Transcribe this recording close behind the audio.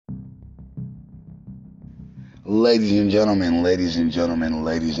Ladies and gentlemen, ladies and gentlemen,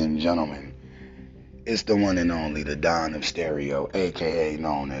 ladies and gentlemen, it's the one and only, the Don of Stereo, aka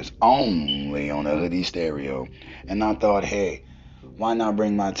known as Only on a Hoodie Stereo. And I thought, hey, why not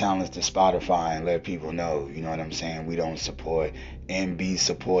bring my talents to Spotify and let people know, you know what I'm saying? We don't support and be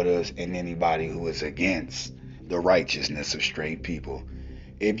supporters in anybody who is against the righteousness of straight people.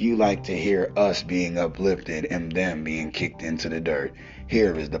 If you like to hear us being uplifted and them being kicked into the dirt,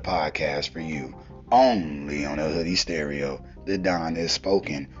 here is the podcast for you. Only on a Hoodie Stereo. The Don is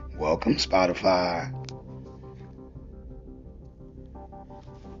spoken. Welcome, Spotify.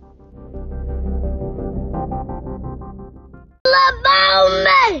 Pull up on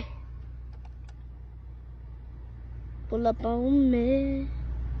me. Pull up on me.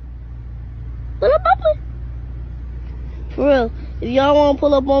 Pull up on me. For real, if y'all want to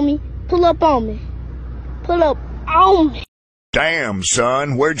pull up on me, pull up on me. Pull up on me. Damn,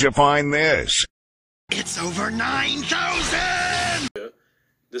 son, where'd you find this? It's over 9,000!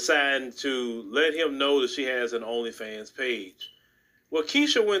 Deciding to let him know that she has an OnlyFans page. Well,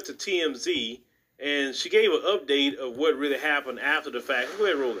 Keisha went to TMZ and she gave an update of what really happened after the fact. Go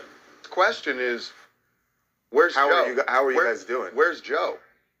ahead, roll it. The question is, where's Joe? How are you guys doing? Where's Joe?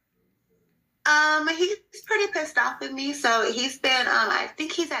 He's pretty pissed off with me. So he's been, I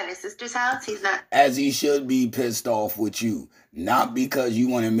think he's at his sister's house. He's not. As he should be pissed off with you. Not because you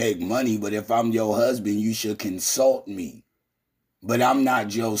want to make money, but if I'm your husband, you should consult me. But I'm not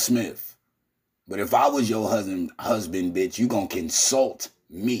Joe Smith. But if I was your husband, bitch, you gonna consult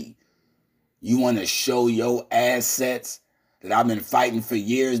me. You want to show your assets that I've been fighting for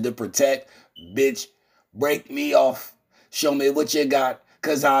years to protect? Bitch, break me off. Show me what you got,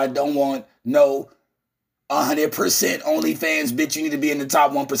 because I don't want no 100% OnlyFans, bitch. You need to be in the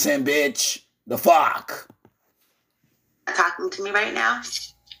top 1%, bitch. The fuck? Talking to me right now.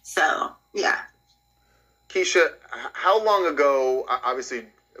 So, yeah. Keisha, how long ago, obviously,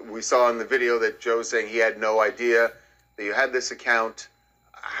 we saw in the video that Joe's saying he had no idea that you had this account.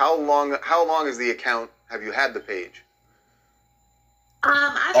 How long is the account, have you had the page?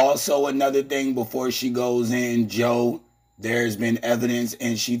 Also, another thing before she goes in, Joe, there's been evidence,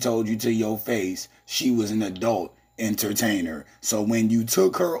 and she told you to your face, she was an adult entertainer. So when you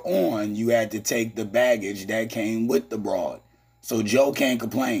took her on, you had to take the baggage that came with the broad. So Joe can't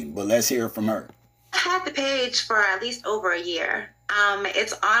complain, but let's hear from her. I had the page for at least over a year.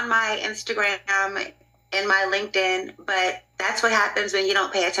 It's on my Instagram and my LinkedIn, but that's what happens when you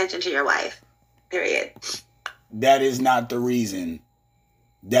don't pay attention to your wife. Period. That is not the reason.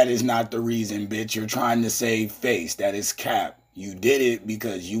 That is not the reason, bitch. You're trying to save face. That is cap. You did it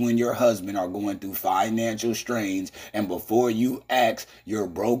because you and your husband are going through financial strains, and before you ask your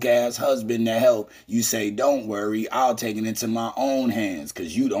broke-ass husband to help, you say, don't worry, I'll take it into my own hands,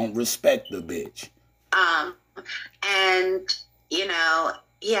 because you don't respect the bitch. And, you know,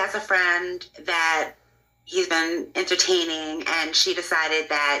 he has a friend that he's been entertaining, and she decided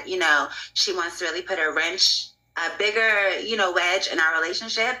that, you know, she wants to really put a bigger, you know, wedge in our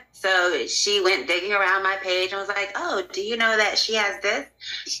relationship. So she went digging around my page and was like, oh, do you know that she has this?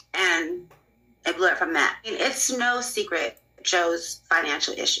 And it blew it from that. I mean, it's no secret Joe's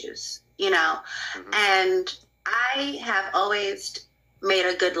financial issues, you know, and I have always made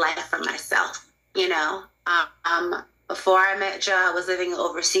a good life for myself, you know. Before I met Joe, I was living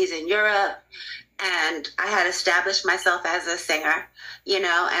overseas in Europe, and I had established myself as a singer, you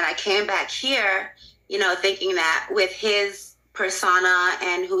know, and I came back here, you know, thinking that with his persona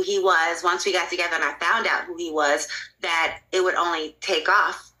and who he was, once we got together and I found out who he was, that it would only take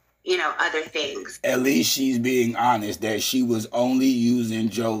off, you know, other things. At least she's being honest that she was only using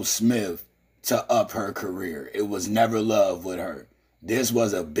Joe Smith to up her career. It was never love with her. This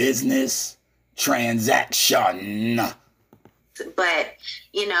was a business transaction. But,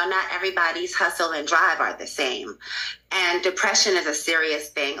 you know, not everybody's hustle and drive are the same. And depression is a serious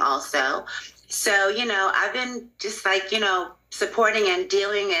thing also. So, you know, I've been just like, you know, supporting and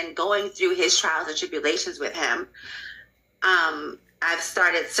dealing and going through his trials and tribulations with him. I've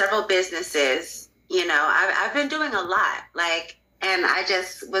started several businesses, you know, I've been doing a lot, like, and I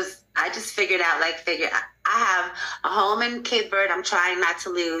just figured out, I have a home in Cape Verde I'm trying not to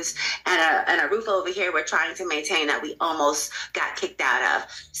lose, and a roof over here we're trying to maintain that we almost got kicked out of.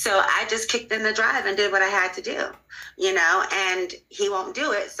 So I just kicked in the drive and did what I had to do, you know, and he won't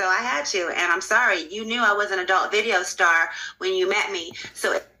do it, so I had to. And I'm sorry, you knew I was an adult video star when you met me.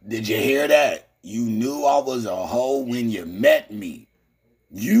 So did you hear that? You knew I was a hoe when you met me.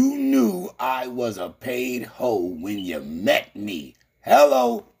 You knew I was a paid hoe when you met me.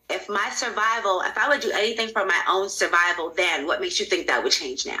 Hello? If I would do anything for my own survival then, what makes you think that would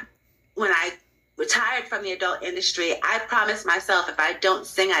change now? When I retired from the adult industry, I promised myself if I don't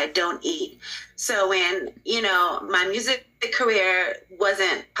sing, I don't eat. So when, my music career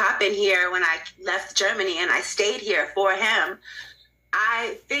wasn't popping here when I left Germany and I stayed here for him,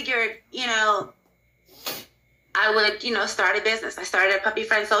 I figured, I would, start a business. I started a puppy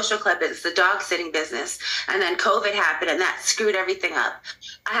friend social club business, a dog sitting business. And then COVID happened and that screwed everything up.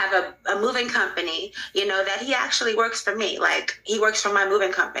 I have a moving company, that he actually works for me. Like, he works for my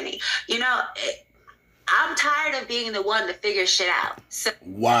moving company. I'm tired of being the one to figure shit out. So-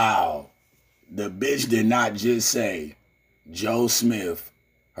 wow. The bitch did not just say Joe Smith,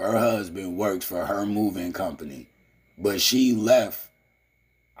 her husband, works for her moving company. But she left,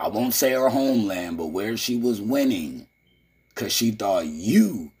 I won't say her homeland, but where she was winning, because she thought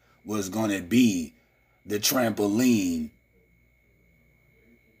you was going to be the trampoline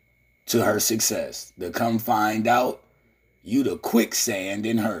to her success. To come find out, you the quicksand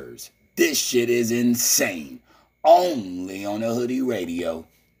in hers. This shit is insane. Only on the Hoodie Radio.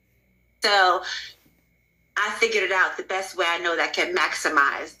 So I figured it out the best way I know that can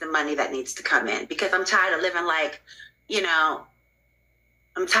maximize the money that needs to come in, because I'm tired of living like,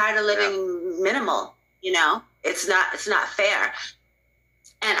 I'm tired of living minimal, it's not fair.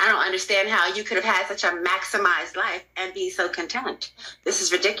 And I don't understand how you could have had such a maximized life and be so content. This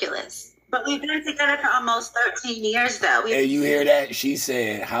is ridiculous. But we've been together for almost 13 years, though. And you hear that? She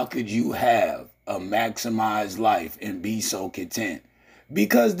said, how could you have a maximized life and be so content?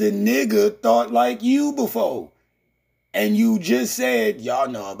 Because the nigga thought like you before. And you just said, y'all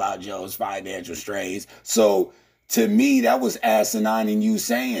know about Joe's financial strains. So to me, that was asinine in you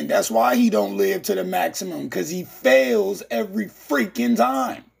saying that's why he don't live to the maximum, because he fails every freaking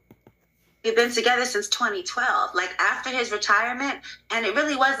time. We've been together since 2012, like after his retirement, and it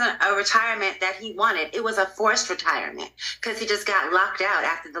really wasn't a retirement that he wanted. It was a forced retirement because he just got locked out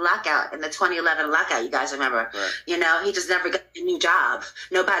after the lockout in the 2011 lockout. You guys remember? Right. He just never got a new job.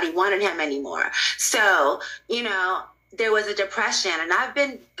 Nobody wanted him anymore. So, there was a depression, and I've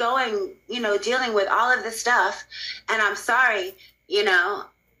been going, dealing with all of this stuff, and I'm sorry,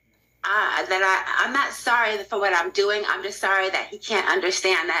 I'm not sorry for what I'm doing. I'm just sorry that he can't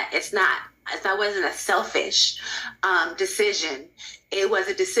understand that that wasn't a selfish decision. It was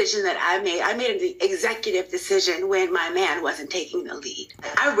a decision that I made. I made an executive decision when my man wasn't taking the lead.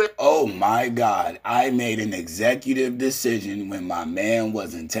 Oh my God. I made an executive decision when my man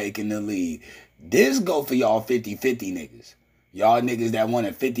wasn't taking the lead. This go for y'all 50-50 niggas. Y'all niggas that want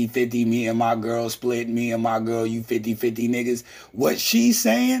a 50-50, me and my girl split, me and my girl, you 50-50 niggas. What she's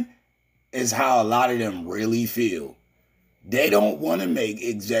saying is how a lot of them really feel. They don't want to make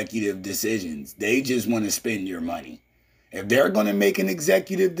executive decisions. They just want to spend your money. If they're going to make an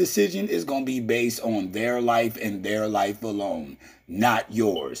executive decision, it's going to be based on their life and their life alone, not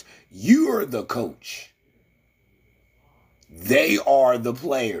yours. You are the coach. They are the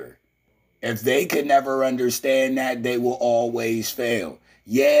player. If they could never understand that, they will always fail.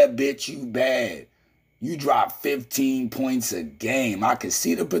 Yeah, bitch, you bad. You drop 15 points a game. I can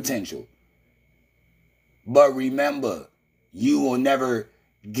see the potential. But remember, you will never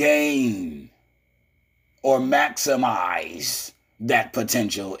gain or maximize that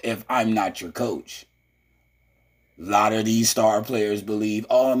potential if I'm not your coach. A lot of these star players believe,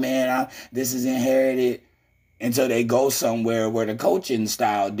 oh man, this is inherited, until they go somewhere where the coaching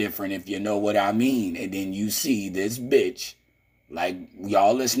style different, if you know what I mean. And then you see this bitch, like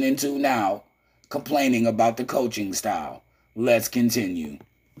y'all listening to now, complaining about the coaching style. Let's continue.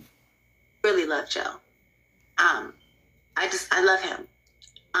 Really love Joe. I love him.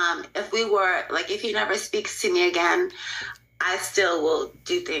 If he never speaks to me again, I still will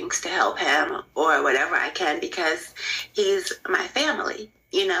do things to help him or whatever I can, because he's my family.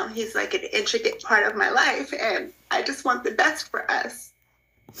 He's like an intricate part of my life, and I just want the best for us.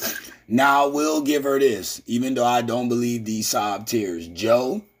 Now, I will give her this, even though I don't believe these sob tears.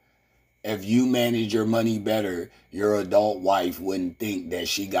 Joe, if you manage your money better, your adult wife wouldn't think that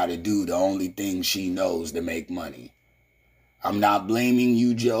she got to do the only thing she knows to make money. I'm not blaming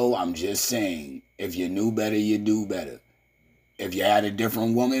you, Joe. I'm just saying, if you knew better, you do better. If you had a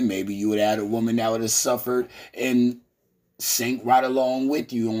different woman, maybe you would have had a woman that would have suffered and sink right along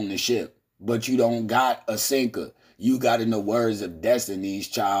with you on the ship. But you don't got a sinker. You got, in the words of Destiny's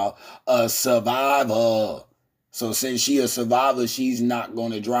Child, a survivor. So since she a survivor, she's not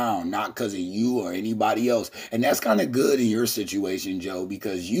going to drown. Not because of you or anybody else. And that's kind of good in your situation, Joe,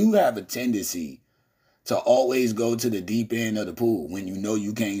 because you have a tendency to always go to the deep end of the pool when you know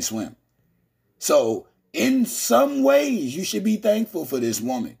you can't swim. So in some ways, you should be thankful for this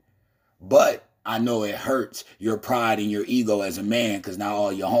woman. But I know it hurts your pride and your ego as a man because now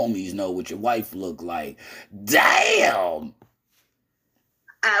all your homies know what your wife look like. Damn!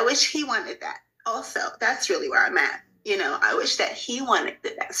 I wish he wanted that also. That's really where I'm at. I wish that he wanted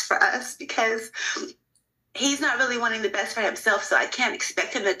the best for us because he's not really wanting the best for himself, so I can't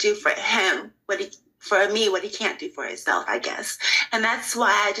expect him to do for him what he can't do for himself, I guess. And that's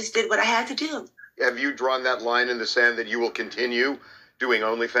why I just did what I had to do. Have you drawn that line in the sand that you will continue doing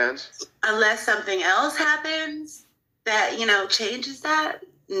OnlyFans? Unless something else happens that, changes that,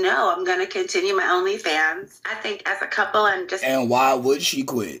 no, I'm going to continue my OnlyFans. I think as a couple And why would she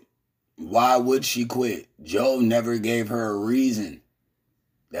quit? Why would she quit? Joe never gave her a reason.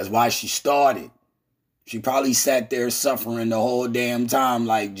 That's why she started. She probably sat there suffering the whole damn time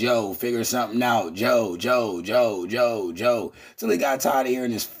like, Joe, figure something out. Joe. Till he got tired of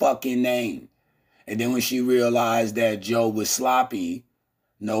hearing his fucking name. And then when she realized that Joe was sloppy,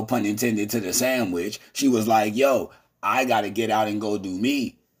 no pun intended to the sandwich, she was like, yo, I got to get out and go do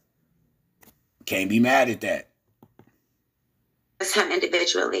me. Can't be mad at that. Him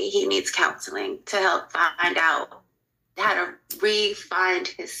individually, he needs counseling to help find out how to re-find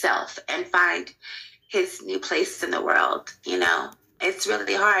himself and find his new place in the world. It's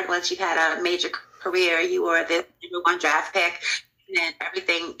really hard once you've had a major career. You were the number one draft pick, and then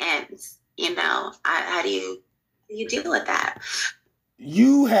everything ends. How do you deal with that?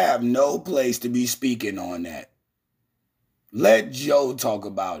 You have no place to be speaking on that. Let Joe talk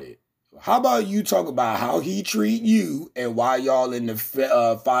about it. How about you talk about how he treat you and why y'all in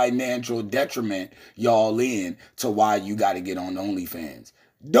the financial detriment y'all in to why you got to get on OnlyFans.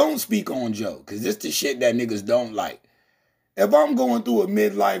 Don't speak on Joe, because this the shit that niggas don't like. If I'm going through a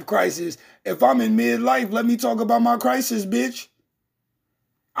midlife crisis, if I'm in midlife, let me talk about my crisis, bitch.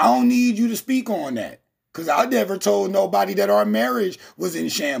 I don't need you to speak on that, because I never told nobody that our marriage was in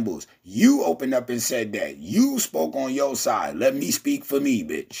shambles. You opened up and said that. You spoke on your side. Let me speak for me,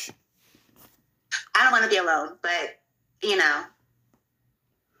 bitch. I don't want to be alone, but,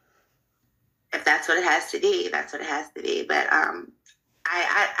 if that's what it has to be, that's what it has to be. But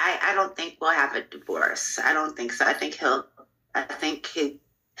I don't think we'll have a divorce. I don't think so. I think he'll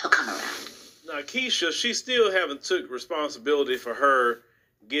come around. Now, Keisha, she still haven't took responsibility for her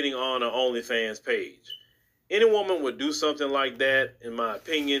getting on an OnlyFans page. Any woman would do something like that, in my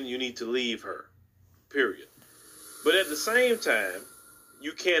opinion, you need to leave her, period. But at the same time,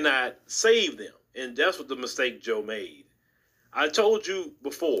 you cannot save them. And that's what the mistake Joe made. I told you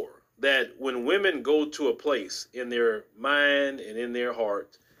before that when women go to a place in their mind and in their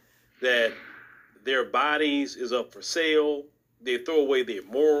heart that their bodies is up for sale, they throw away their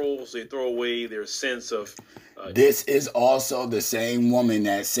morals, they throw away their sense of... This is also the same woman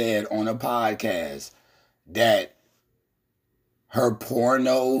that said on a podcast that her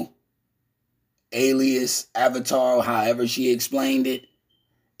porno alias avatar, however she explained it,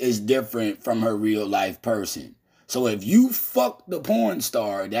 is different from her real life person. So if you fuck the porn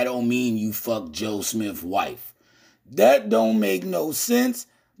star, that don't mean you fuck Joe Smith's wife. That don't make no sense,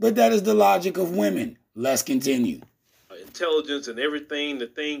 but that is the logic of women. Let's continue. Intelligence and everything to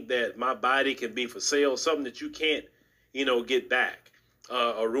think that my body can be for sale, something that you can't, get back.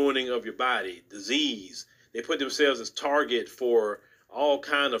 A ruining of your body, disease. They put themselves as target for all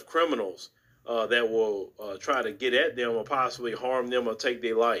kind of criminals that will try to get at them or possibly harm them or take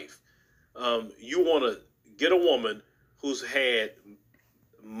their life. You want to get a woman who's had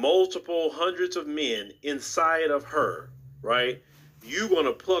multiple hundreds of men inside of her, right? You're going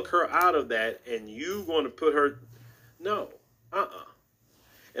to pluck her out of that and you're going to put her... No.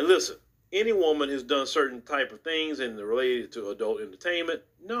 And listen, any woman who's done certain type of things and related to adult entertainment,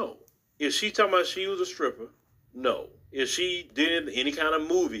 no. Is she talking about she was a stripper? No. If she did any kind of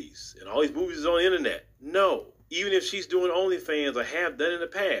movies, and all these movies is on the internet, no. Even if she's doing OnlyFans or have done in the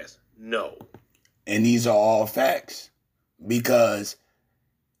past, no. And these are all facts. Because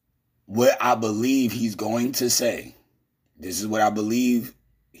what I believe he's going to say, this is what I believe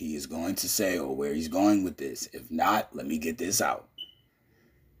he is going to say or where he's going with this. If not, let me get this out.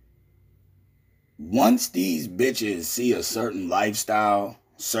 Once these bitches see a certain lifestyle,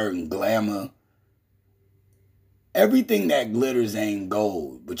 certain glamour, everything that glitters ain't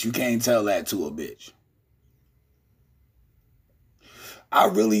gold, but you can't tell that to a bitch. I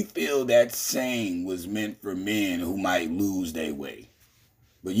really feel that saying was meant for men who might lose their way.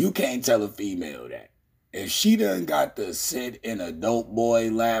 But you can't tell a female that. If she done got to sit in a dope boy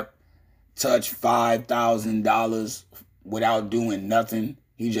lap, touch $5,000 without doing nothing,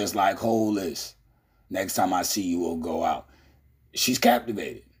 he just like, hold this. Next time I see you, we'll go out. She's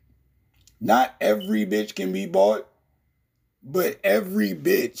captivated. Not every bitch can be bought, But every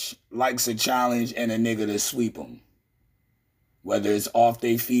bitch likes a challenge and a nigga to sweep them. Whether it's off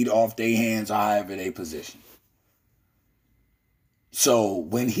their feet, off their hands, or however they position. So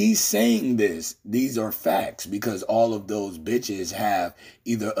when he's saying this, these are facts because all of those bitches have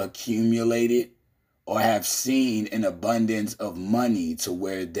either accumulated or have seen an abundance of money to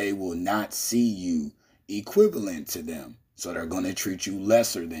where they will not see you equivalent to them. So they're going to treat you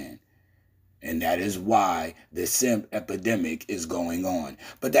lesser than. And that is why the simp epidemic is going on.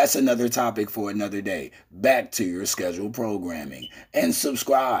 But that's another topic for another day. Back to your scheduled programming. And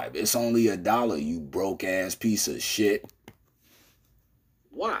subscribe. It's only $1, you broke ass piece of shit.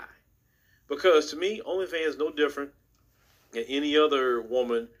 Why? Because to me, OnlyFans is no different than any other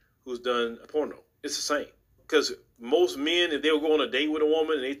woman who's done a porno. It's the same. Because most men, if they'll go on a date with a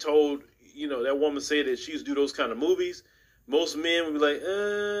woman and they told, that woman said that she used to do those kind of movies, most men would be like,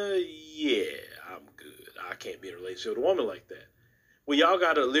 yeah, I'm good. I can't be in a relationship with a woman like that. Well, y'all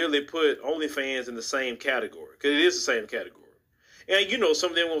got to literally put OnlyFans in the same category because it is the same category. And,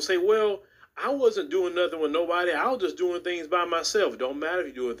 some of them will say, well, I wasn't doing nothing with nobody. I was just doing things by myself. It don't matter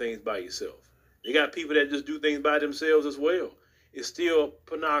if you're doing things by yourself. They got people that just do things by themselves as well. It's still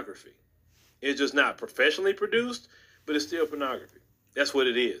pornography. It's just not professionally produced, but it's still pornography. That's what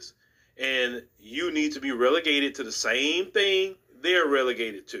it is. And you need to be relegated to the same thing they're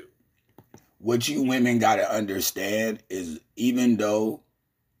relegated to. What you women got to understand is even though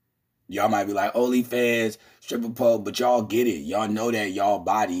y'all might be like, OnlyFans, stripper pole, but y'all get it. Y'all know that y'all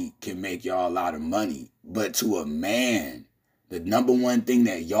body can make y'all a lot of money. But to a man, the number one thing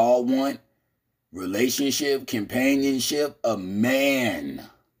that y'all want, relationship, companionship, a man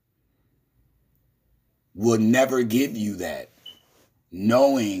will never give you that.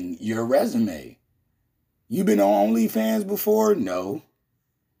 Knowing your resume. You been on OnlyFans before? No.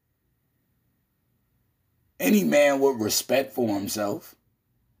 Any man with respect for himself.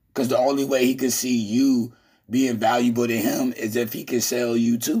 Because the only way he could see you being valuable to him is if he could sell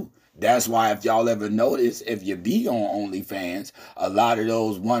you too. That's why if y'all ever notice, if you be on OnlyFans, a lot of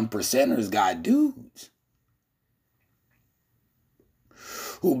those 1%ers got dudes.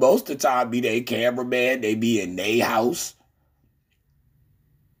 Who most of the time be their cameraman, they be in their house.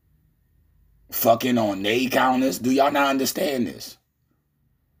 Fucking on they counters. Do y'all not understand this?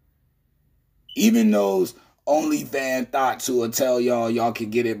 Even those OnlyFans thoughts who will tell y'all can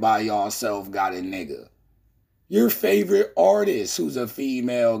get it by yourself got a nigga. Your favorite artist who's a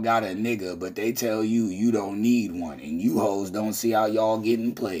female got a nigga, but they tell you don't need one. And you hoes don't see how y'all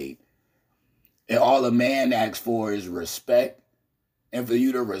getting played. And all a man asks for is respect. And for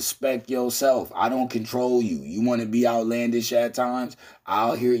you to respect yourself. I don't control you. You want to be outlandish at times?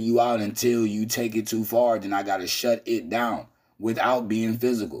 I'll hear you out until you take it too far. Then I got to shut it down without being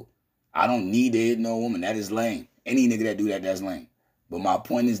physical. I don't need to hit no woman. That is lame. Any nigga that do that, that's lame. But my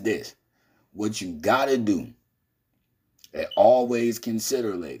point is this. What you got to do, and always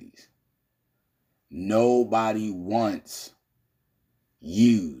consider, ladies, nobody wants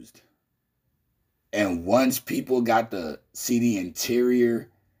used. And once people got to see the interior,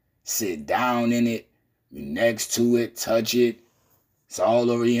 sit down in it, be next to it, touch it, it's all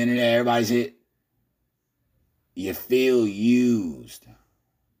over the internet, everybody's hit, you feel used.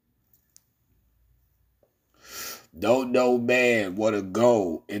 Don't know man want to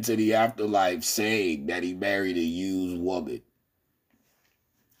go into the afterlife saying that he married a used woman.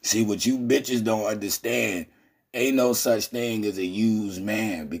 See, what you bitches don't understand, ain't no such thing as a used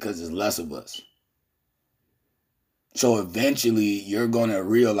man because there's less of us. So eventually you're going to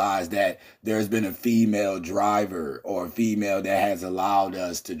realize that there's been a female driver or a female that has allowed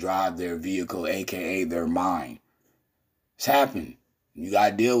us to drive their vehicle, aka their mind. It's happened. You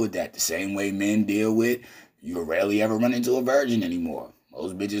got to deal with that the same way men deal with, you rarely ever run into a virgin anymore.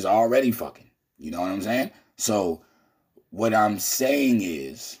 Those bitches are already fucking. You know what I'm saying? So what I'm saying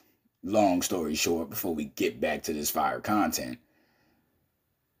is, long story short, before we get back to this fire content,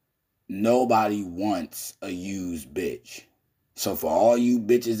 nobody wants a used bitch. So for all you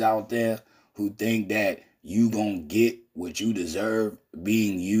bitches out there who think that you gonna get what you deserve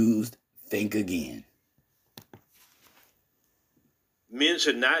being used, think again. Men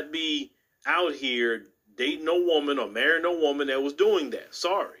should not be out here dating no woman or marrying no woman that was doing that.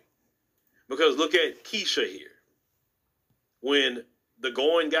 Sorry. Because look at Keisha here. When the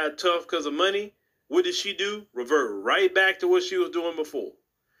going got tough because of money, what did she do? Revert right back to what she was doing before.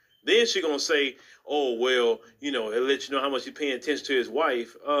 Then she gonna say, oh, well, it'll let you know how much he's paying attention to his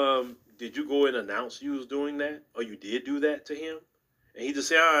wife. Did you go and announce you was doing that? Or you did do that to him? And he just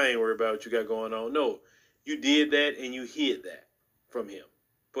say, I ain't worried about what you got going on. No, you did that and you hid that from him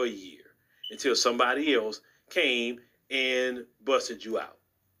for a year until somebody else came and busted you out.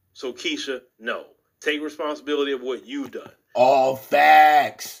 So Keisha, no. Take responsibility of what you've done. All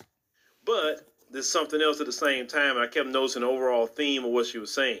facts. But there's something else at the same time. I kept noticing the overall theme of what she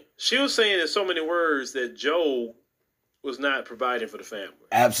was saying. She was saying in so many words that Joe was not providing for the family.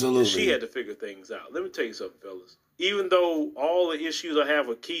 Absolutely. And she had to figure things out. Let me tell you something, fellas. Even though all the issues I have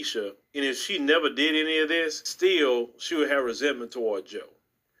with Keisha, and if she never did any of this, still she would have resentment toward Joe.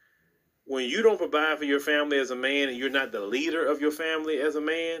 When you don't provide for your family as a man and you're not the leader of your family as a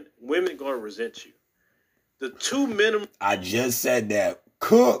man, women are going to resent you. The two minimum... I just said that.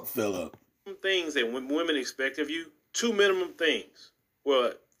 Cook, Philip. Things that women expect of you, two minimum things.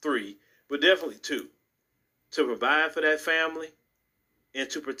 Well, three, but definitely two. To provide for that family and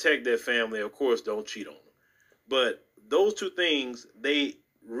to protect that family. Of course, don't cheat on them. But those two things, they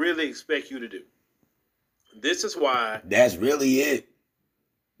really expect you to do. This is why... That's really it.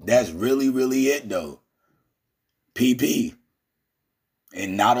 That's really, really it, though. PP.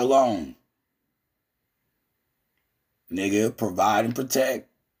 And not alone. Nigga, provide and protect.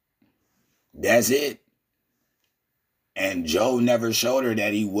 That's it. And Joe never showed her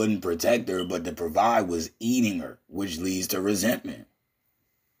that he wouldn't protect her, but the provide was eating her, which leads to resentment.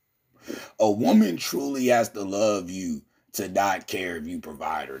 A woman truly has to love you to not care if you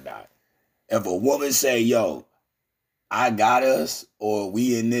provide or not. If a woman say, yo, I got us, or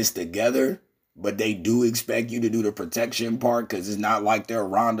we in this together, but they do expect you to do the protection part because it's not like they're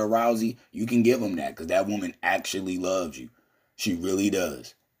Ronda Rousey, you can give them that because that woman actually loves you. She really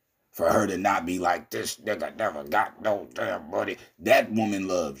does. For her to not be like, this nigga never got no damn money, that woman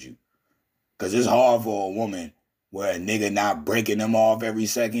loves you. Because it's hard for a woman where a nigga not breaking them off every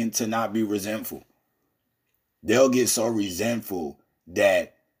second to not be resentful. They'll get so resentful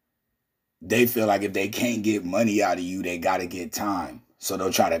that they feel like if they can't get money out of you, they got to get time. So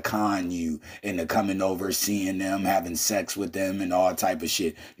they'll try to con you into coming over, seeing them, having sex with them, and all type of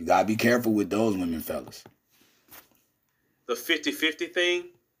shit. You got to be careful with those women, fellas. The 50-50 thing,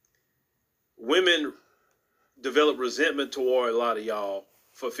 women develop resentment toward a lot of y'all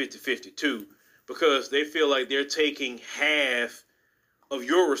for 50-50 too, because they feel like they're taking half of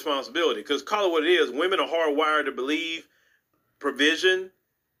your responsibility. Because call it what it is, women are hardwired to believe provision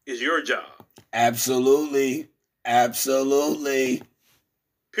is your job. Absolutely. Absolutely.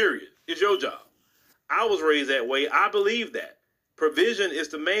 Period. It's your job. I was raised that way. I believe that. Provision is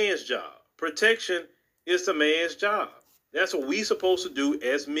the man's job. Protection is the man's job. That's what we supposed to do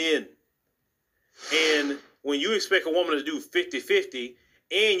as men. And when you expect a woman to do 50-50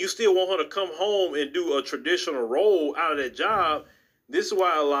 and you still want her to come home and do a traditional role out of that job, this is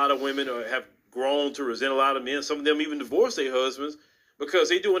why a lot of women have grown to resent a lot of men. Some of them even divorce their husbands because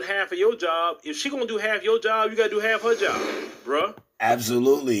they doing half of your job. If she gonna do half your job, you gotta do half her job, bruh.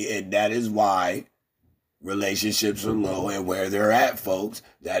 Absolutely. And that is why relationships are low and where they're at, folks.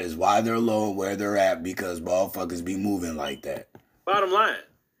 That is why they're low and where they're at, because motherfuckers be moving like that. Bottom line,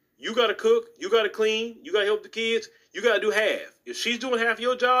 you got to cook, you got to clean, you got to help the kids, you got to do half. If she's doing half of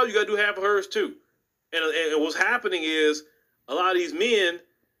your job, you got to do half of hers too. And what's happening is a lot of these men,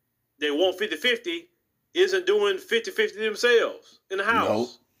 they want 50-50, isn't doing 50-50 themselves in the house. Nope.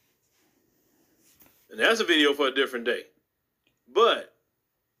 And that's a video for a different day. But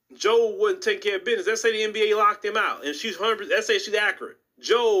Joe wouldn't take care of business. Let's say the NBA locked him out, and she's 100%. Let's say she's accurate.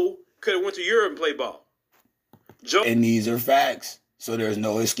 Joe could have went to Europe and played ball. And these are facts, so there's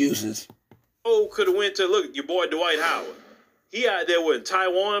no excuses. Joe could have went to, look, your boy Dwight Howard. He out there in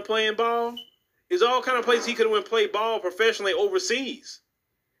Taiwan playing ball. There's all kind of places he could have went and played ball professionally overseas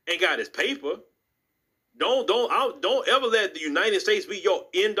and got his paper. Don't ever let the United States be your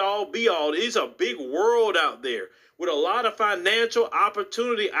end-all, be-all. It's a big world out there with a lot of financial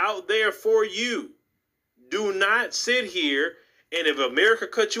opportunity out there for you. Do not sit here, and if America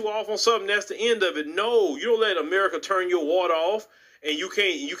cut you off on something, that's the end of it. No, you don't let America turn your water off and you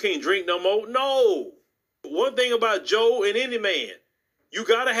can't drink no more. No. One thing about Joe and any man, you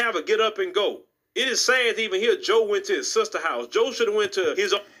got to have a get up and go. It is sad to even hear Joe went to his sister's house. Joe should have went to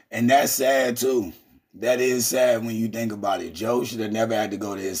his own. And that's sad too. That is sad when you think about it. Joe should have never had to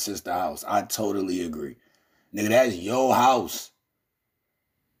go to his sister's house. I totally agree. Nigga, that's your house.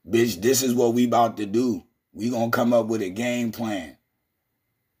 Bitch, this is what we about to do. We gonna come up with a game plan.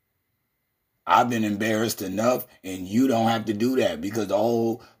 I've been embarrassed enough, and you don't have to do that, because the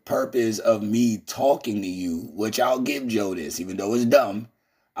whole purpose of me talking to you, which I'll give Joe this, even though it's dumb,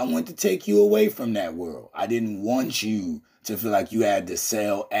 I want to take you away from that world. I didn't want you to feel like you had to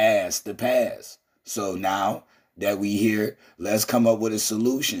sell ass to pass. So now that we here, let's come up with a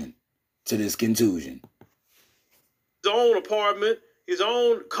solution to this contusion. His own apartment, his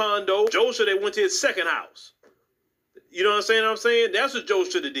own condo. Joe said they went to his second house. You know what I'm saying? That's what Joe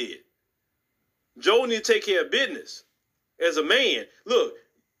should have did. Joe need to take care of business as a man. Look,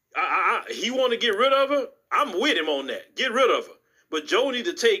 he want to get rid of her. I'm with him on that. Get rid of her. But Joe need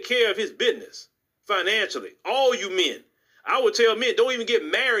to take care of his business financially. All you men. I would tell men, don't even get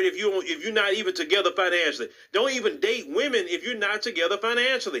married if you're not even together financially. Don't even date women if you're not together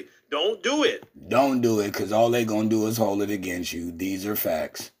financially. Don't do it. Don't do it, because all they gonna do is hold it against you. These are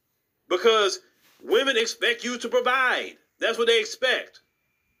facts. Because women expect you to provide. That's what they expect.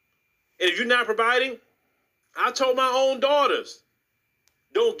 And if you're not providing, I told my own daughters,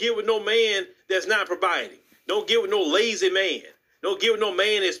 don't get with no man that's not providing. Don't get with no lazy man. Don't get with no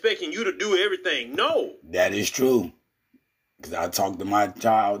man expecting you to do everything. No. That is true. Because I talk to my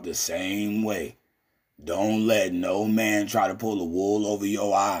child the same way. Don't let no man try to pull the wool over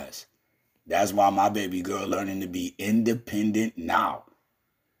your eyes. That's why my baby girl learning to be independent now.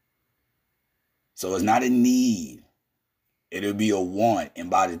 So it's not a need. It'll be a want. And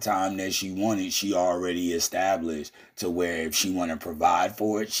by the time that she wanted, she already established to where if she want to provide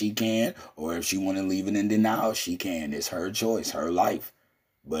for it, she can. Or if she want to leave it in denial, she can. It's her choice, her life.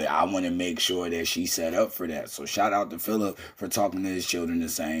 But I want to make sure that she's set up for that. So shout out to Philip for talking to his children the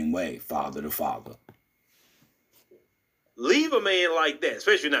same way, father to father. Leave a man like that,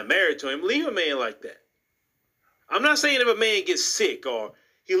 especially if you're not married to him. Leave a man like that. I'm not saying if a man gets sick or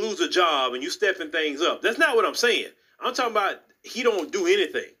he loses a job and you stepping things up. That's not what I'm saying. I'm talking about he don't do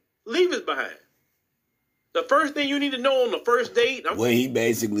anything. Leave it behind. The first thing you need to know on the first date. What he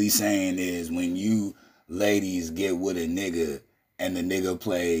basically saying is when you ladies get with a nigga and the nigga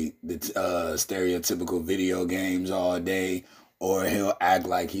play the stereotypical video games all day, or he'll act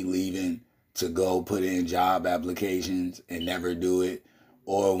like he leaving to go put in job applications and never do it,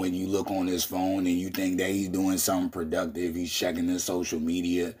 or when you look on his phone and you think that he's doing something productive, he's checking his social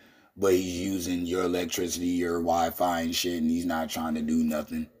media, but he's using your electricity, your Wi-Fi and shit, and he's not trying to do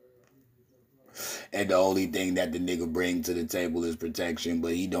nothing. And the only thing that the nigga bring to the table is protection,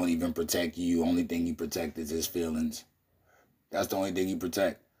 but he don't even protect you. Only thing he protect is his feelings. That's the only thing he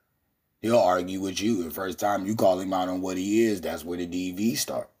protect. He'll argue with you. The first time you call him out on what he is, that's where the DV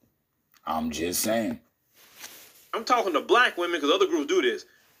start. I'm just saying. I'm talking to black women because other groups do this.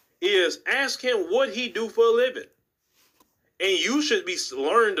 Is ask him what he do for a living. And you should be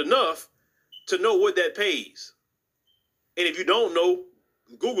learned enough to know what that pays. And if you don't know,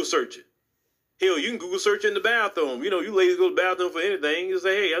 Google search it. Hell, you can Google search in the bathroom. You know, you ladies go to the bathroom for anything. You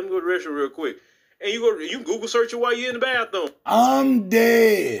say, hey, I'm going to the restroom real quick. And you can Google search it while you're in the bathroom. I'm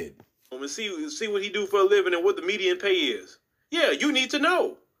dead. And see what he do for a living and what the median pay is. Yeah, you need to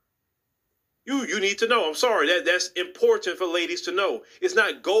know. You need to know. I'm sorry. That's important for ladies to know. It's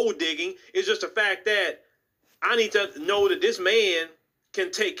not gold digging. It's just the fact that I need to know that this man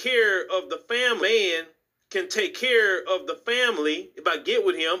can take care of the family. Man can take care of the family. If I get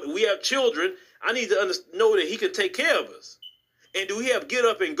with him and we have children, I need to know that he can take care of us. And do we have get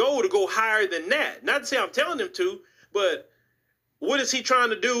up and go to go higher than that? Not to say I'm telling him to, but what is he trying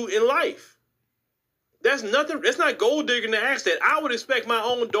to do in life? That's nothing. That's not gold digging to ask that. I would expect my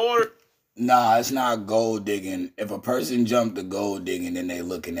own daughter. Nah, it's not gold digging. If a person jumped to gold digging, then they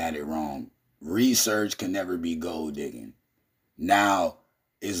looking at it wrong. Research can never be gold digging. Now,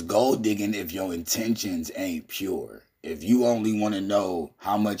 it's gold digging if your intentions ain't pure. If you only want to know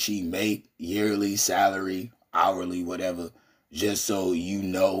how much he make, yearly, salary, hourly, whatever, just so you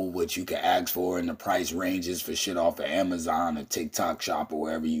know what you can ask for and the price ranges for shit off of Amazon or TikTok shop or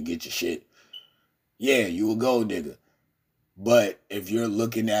wherever you get your shit. Yeah, you a gold digger. But if you're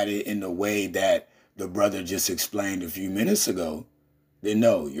looking at it in the way that the brother just explained a few minutes ago, then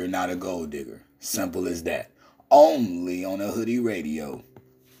no, you're not a gold digger. Simple as that. Only on a Hoodie Radio.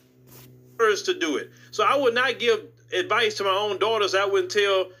 To do it. So I would not give advice to my own daughters. I wouldn't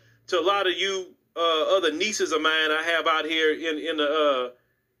tell to a lot of you other nieces of mine I have out here in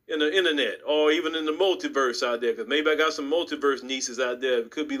the internet or even in the multiverse out there, because maybe I got some multiverse nieces out there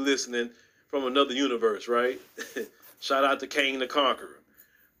that could be listening from another universe, right? Shout out to King the Conqueror.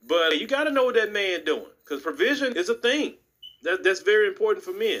 But you got to know what that man doing, because provision is a thing. That's very important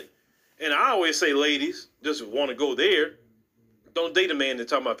for men. And I always say, ladies, just want to go there, don't date a man that's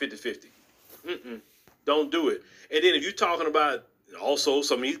talking about 50-50. Don't do it. And then if you're talking about also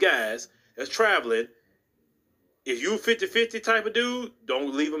some of these guys that's traveling, if you're a 50-50 type of dude,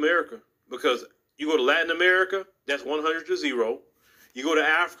 don't leave America, because you go to Latin America, that's 100 to 0. You go to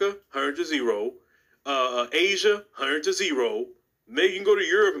Africa, 100 to 0. Asia, 100 to 0. Maybe you can go to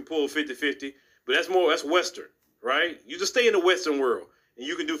Europe and pull 50-50, but that's Western, right? You just stay in the Western world and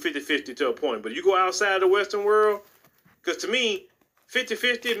you can do 50-50 to a point. But you go outside the Western world, because to me,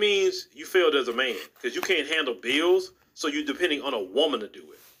 50-50 means you failed as a man, because you can't handle bills. So you're depending on a woman to do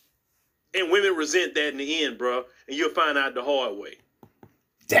it. And women resent that in the end, bro. And you'll find out the hard way.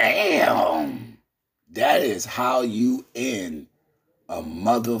 Damn. That is how you end a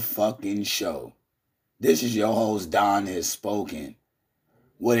motherfucking show. This is your host, Don Has Spoken,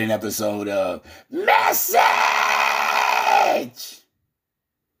 with an episode of Message.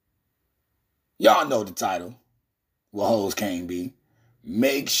 Y'all know the title. What hoes can't be.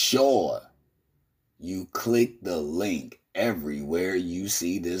 Make sure you click the link everywhere you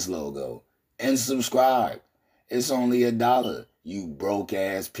see this logo and subscribe. It's only $1, you broke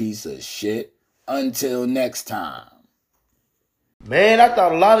ass piece of shit. Until next time. Man, I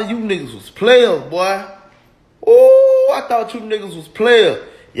thought a lot of you niggas was players, boy. Ooh, I thought you niggas was players.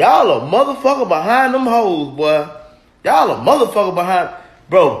 Y'all a motherfucker behind them hoes, boy. Y'all a motherfucker behind.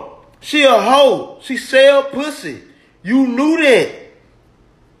 Bro, she a hoe. She sell pussy. You knew that.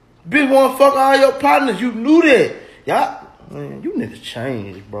 Bitch wanna fuck all your partners. You knew that. Y'all, man, you niggas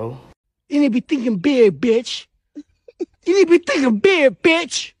changed, bro. You need to be thinking big, bitch. You need to be thinking big,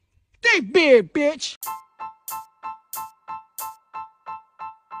 bitch. Think big, bitch.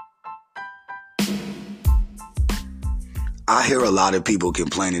 I hear a lot of people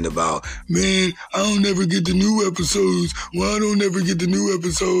complaining about, man, I don't never get the new episodes. Why I don't never get the new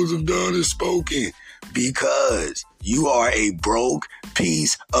episodes of Don Has Spoken? Because you are a broke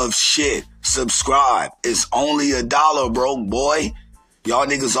piece of shit. Subscribe. It's only $1, broke boy. Y'all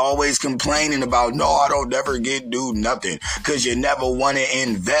niggas always complaining about, no, I don't never do nothing. Because you never want to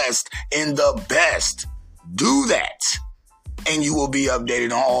invest in the best. Do that. And you will be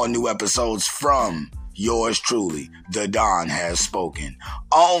updated on all new episodes from yours truly, The Don Has Spoken.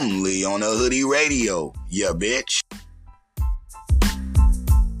 Only on a Hoodie Radio, ya bitch.